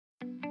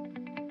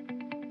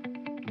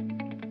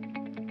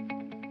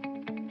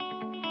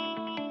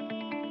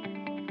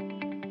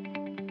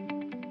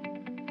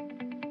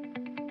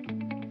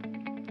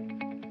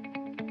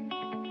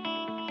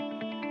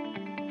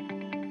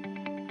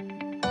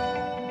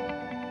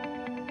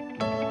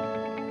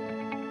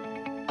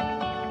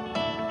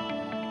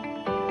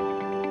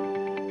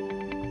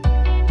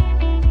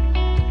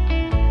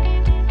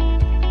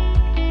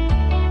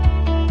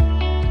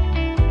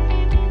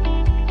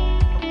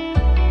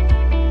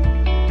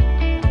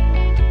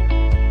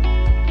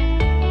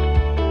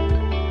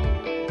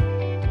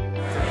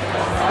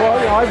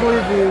I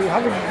believe,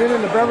 having been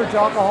in the beverage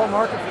alcohol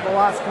market for the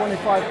last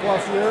 25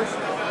 plus years,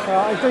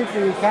 I think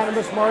the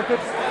cannabis market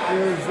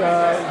is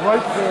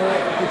ripe for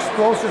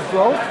explosive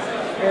growth,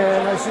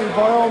 and I see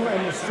Biome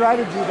and the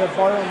strategy that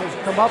Biome has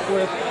come up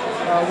with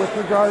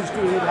regards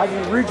to having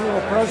regional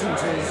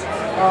presences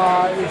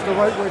is the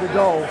right way to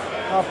go,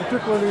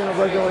 particularly in a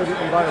regulated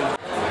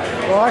environment.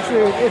 Well,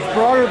 actually, it's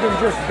broader than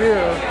just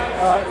beer.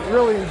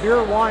 Really, in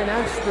beer, wine,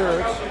 and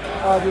spirits,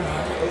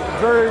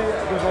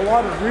 there's a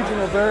lot of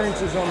regional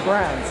variances on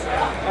brands,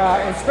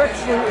 and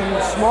especially in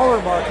the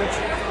smaller markets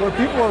where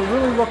people are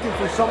really looking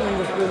for something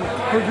that's been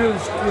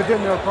produced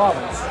within their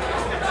province.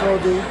 So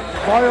the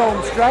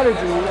Biome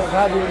strategy of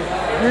having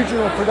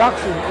regional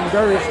production in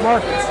various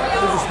markets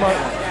is a smart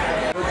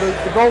one.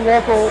 The go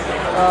local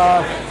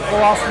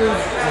philosophy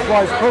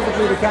applies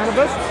perfectly to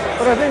cannabis,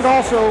 but I think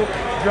also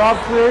job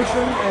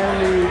creation and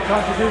the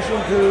contribution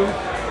to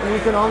the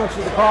economics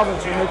of the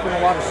province are making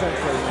a lot of sense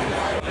right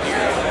now.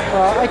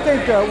 I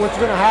think what's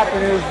going to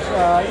happen is,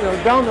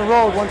 down the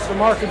road, once the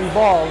market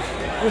evolves,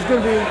 there's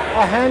going to be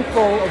a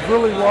handful of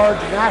really large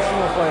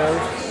national players,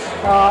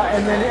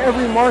 and then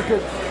every market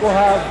will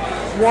have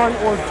one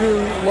or two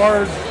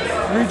large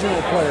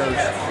regional players.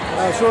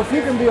 So if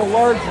you can be a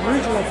large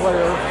regional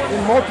player in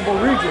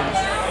multiple regions,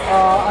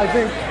 I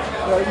think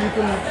you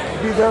can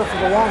be there for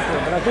the long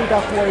term, and I think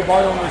that's the way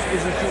Biome is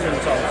positioning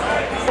itself.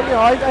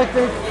 I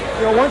think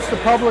once the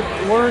public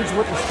learns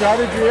what the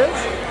strategy is,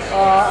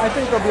 I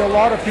think there'll be a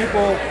lot of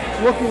people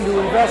looking to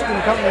invest in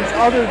companies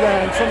other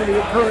than some of the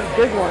current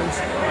big ones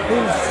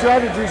whose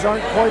strategies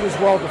aren't quite as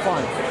well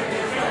defined.